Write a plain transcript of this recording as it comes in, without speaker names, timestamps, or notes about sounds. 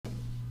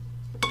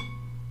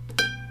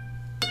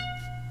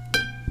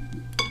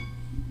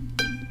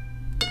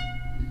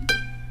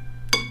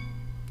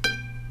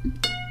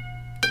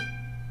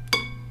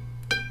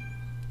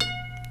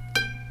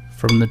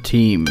From the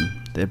team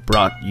that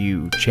brought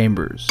you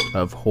Chambers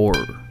of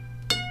Horror,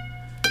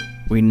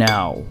 we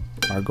now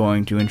are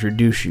going to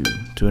introduce you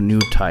to a new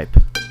type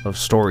of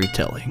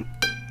storytelling.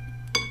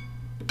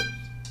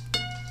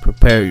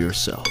 Prepare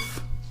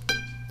yourself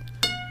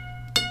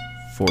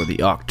for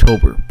the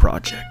October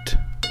Project.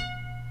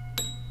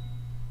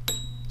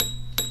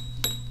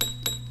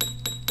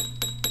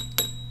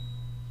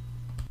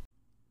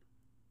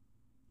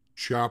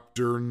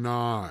 Chapter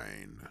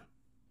 9.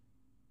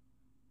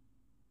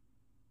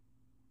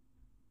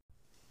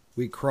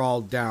 We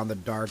crawled down the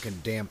dark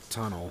and damp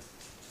tunnel.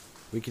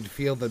 We could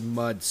feel the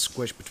mud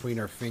squish between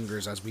our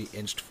fingers as we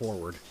inched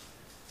forward.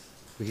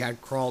 We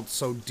had crawled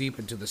so deep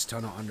into this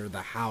tunnel under the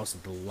house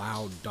that the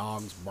loud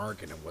dog's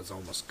barking was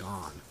almost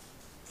gone.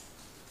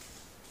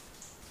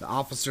 The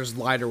officer's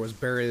lighter was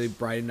barely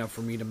bright enough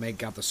for me to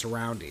make out the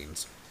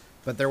surroundings,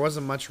 but there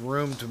wasn't much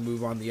room to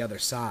move on the other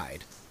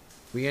side.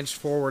 We inched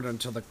forward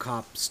until the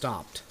cop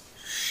stopped.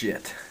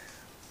 Shit.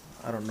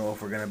 I don't know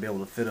if we're gonna be able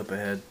to fit up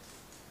ahead.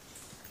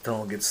 The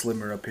tunnel gets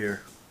slimmer up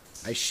here.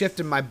 I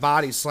shifted my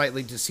body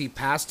slightly to see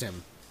past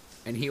him,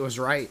 and he was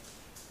right.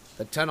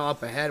 The tunnel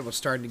up ahead was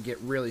starting to get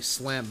really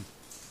slim.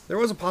 There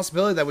was a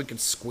possibility that we could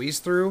squeeze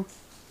through,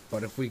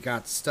 but if we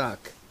got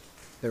stuck,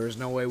 there was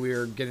no way we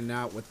were getting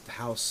out with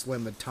how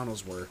slim the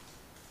tunnels were.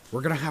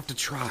 We're gonna have to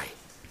try.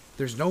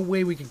 There's no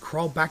way we can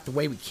crawl back the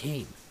way we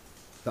came.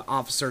 The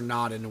officer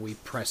nodded and we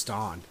pressed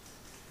on.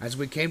 As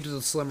we came to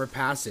the slimmer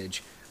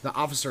passage, the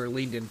officer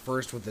leaned in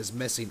first with his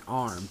missing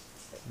arm,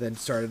 then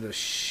started to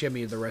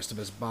shimmy the rest of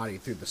his body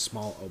through the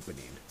small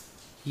opening.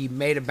 He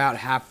made about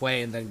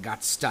halfway and then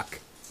got stuck.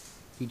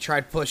 He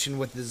tried pushing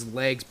with his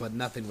legs, but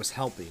nothing was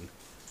helping.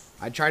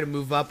 I tried to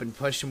move up and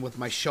push him with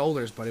my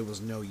shoulders, but it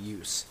was no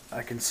use.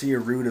 I can see a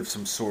root of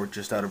some sort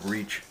just out of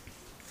reach.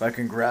 If I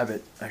can grab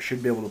it, I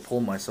should be able to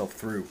pull myself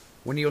through.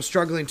 When he was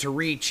struggling to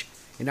reach,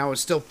 and I was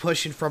still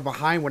pushing from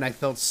behind when I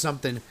felt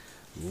something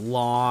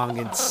long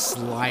and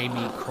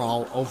slimy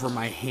crawl over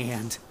my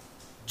hand.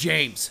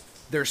 James,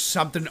 there's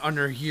something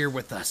under here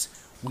with us.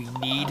 We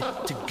need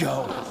to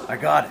go. I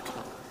got it.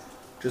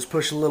 Just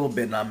push a little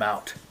bit and I'm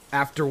out.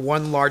 After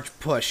one large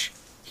push,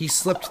 he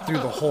slipped through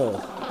the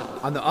hole.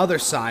 On the other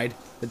side,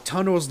 the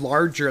tunnel was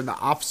larger and the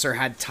officer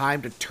had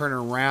time to turn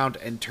around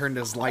and turn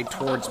his light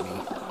towards me.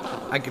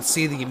 I could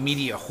see the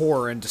immediate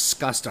horror and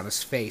disgust on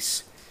his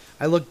face.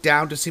 I looked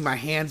down to see my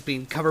hands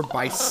being covered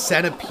by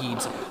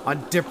centipedes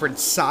on different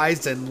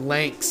sizes and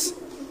lengths.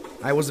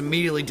 I was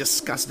immediately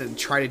disgusted and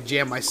tried to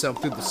jam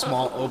myself through the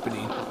small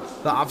opening.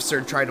 The officer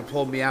tried to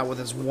pull me out with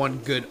his one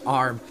good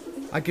arm.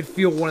 I could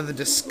feel one of the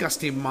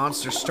disgusting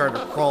monsters start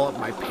to crawl up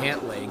my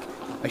pant leg.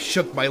 I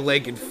shook my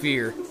leg in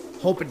fear,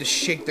 hoping to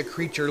shake the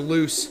creature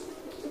loose.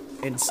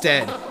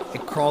 Instead,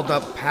 it crawled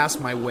up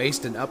past my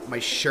waist and up my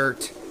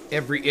shirt.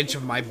 Every inch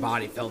of my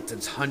body felt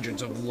its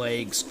hundreds of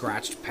legs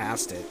scratched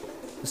past it.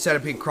 The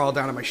centipede crawled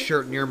down on my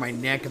shirt near my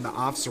neck, and the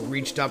officer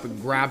reached up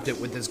and grabbed it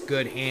with his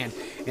good hand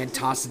and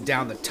tossed it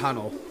down the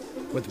tunnel.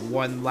 With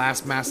one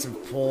last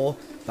massive pull,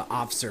 the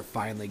officer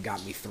finally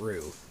got me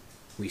through.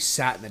 We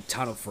sat in the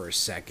tunnel for a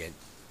second,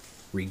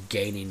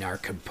 regaining our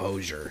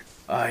composure.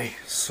 I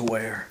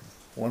swear,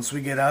 once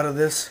we get out of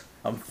this,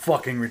 I'm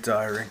fucking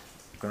retiring.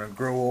 I'm gonna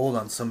grow old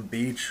on some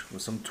beach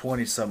with some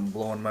 20-something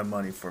blowing my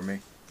money for me.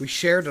 We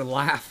shared a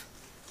laugh,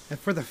 and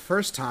for the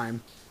first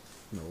time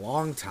in a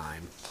long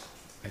time,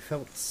 I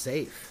felt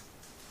safe.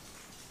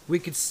 We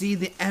could see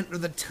the end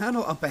of the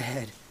tunnel up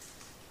ahead,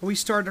 and we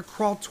started to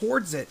crawl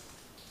towards it.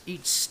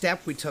 Each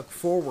step we took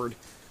forward,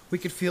 we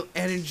could feel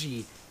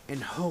energy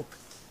and hope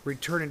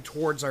returning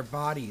towards our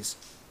bodies.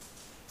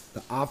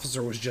 The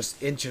officer was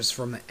just inches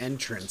from the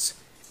entrance,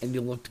 and he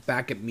looked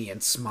back at me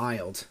and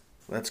smiled.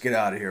 Let's get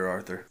out of here,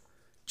 Arthur.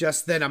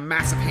 Just then, a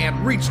massive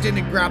hand reached in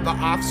and grabbed the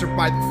officer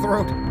by the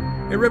throat.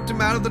 It ripped him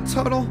out of the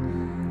tunnel.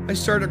 I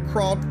started to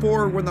crawl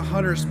forward when the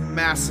hunter's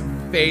massive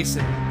face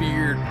and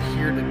beard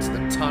peered into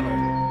the tunnel.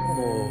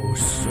 Oh,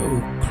 so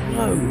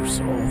close,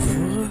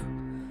 Arthur.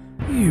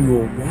 You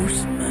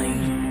almost made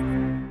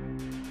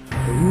it.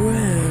 Oh,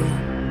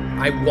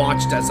 well. I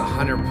watched as the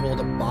hunter pulled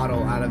a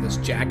bottle out of his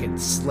jacket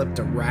and slipped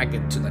a rag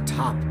into the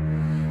top.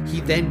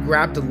 He then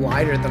grabbed a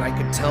lighter that I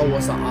could tell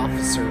was the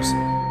officer's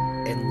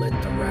and lit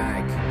the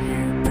rag.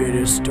 You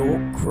better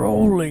stop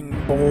crawling,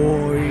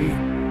 boy.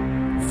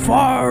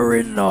 Fire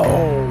in the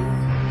hole.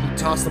 He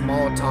tossed the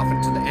Molotov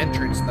into the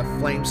entrance and the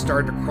flames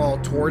started to crawl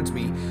towards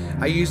me.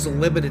 I used the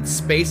limited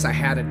space I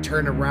had and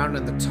turned around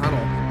in the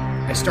tunnel.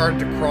 I started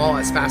to crawl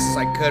as fast as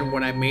I could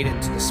when I made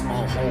it to the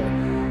small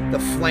hole. The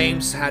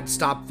flames had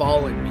stopped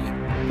following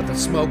me, but the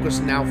smoke was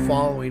now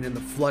following in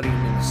the flooding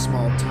in the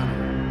small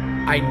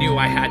tunnel. I knew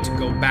I had to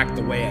go back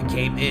the way I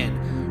came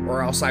in,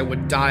 or else I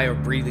would die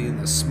of breathing in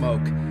the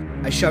smoke.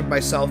 I shoved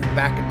myself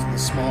back into the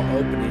small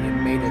opening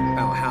and made it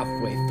about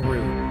halfway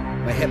through,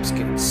 my hips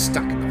getting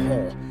stuck in the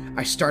hole.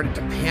 I started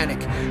to panic,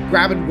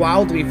 grabbing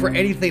wildly for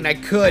anything I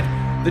could.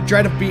 The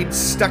dread of being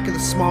stuck in the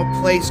small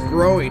place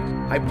growing.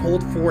 I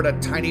pulled forward a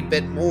tiny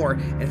bit more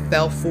and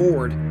fell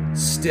forward.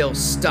 still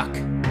stuck.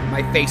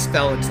 My face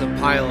fell into the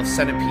pile of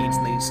centipedes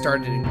and they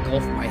started to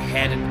engulf my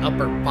head and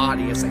upper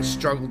body as I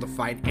struggled to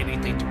find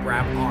anything to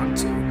grab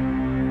onto.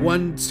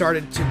 One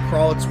started to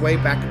crawl its way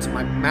back into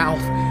my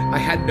mouth. I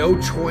had no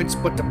choice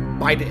but to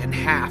bite it in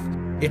half.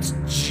 Its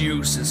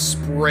juices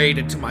sprayed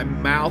into my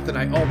mouth and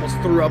I almost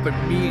threw up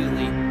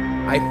immediately.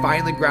 I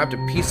finally grabbed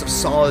a piece of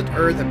solid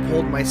earth and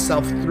pulled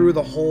myself through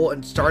the hole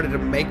and started to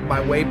make my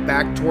way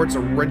back towards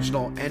the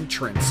original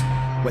entrance.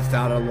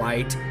 Without a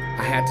light,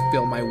 I had to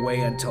feel my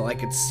way until I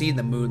could see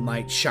the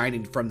moonlight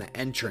shining from the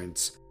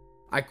entrance.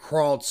 I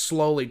crawled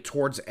slowly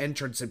towards the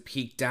entrance and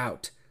peeked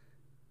out.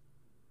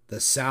 The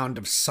sound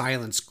of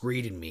silence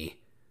greeted me.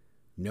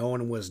 No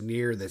one was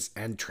near this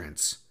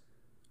entrance.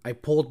 I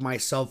pulled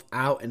myself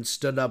out and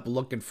stood up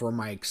looking for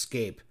my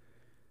escape.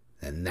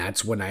 And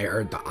that's when I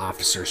heard the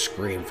officer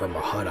scream from a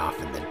hut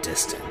off in the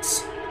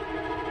distance.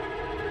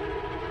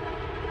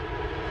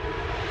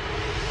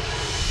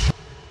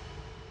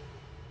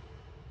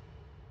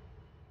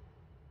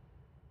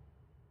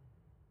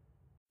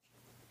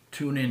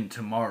 Tune in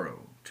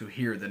tomorrow to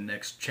hear the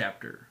next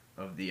chapter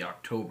of the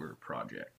October Project.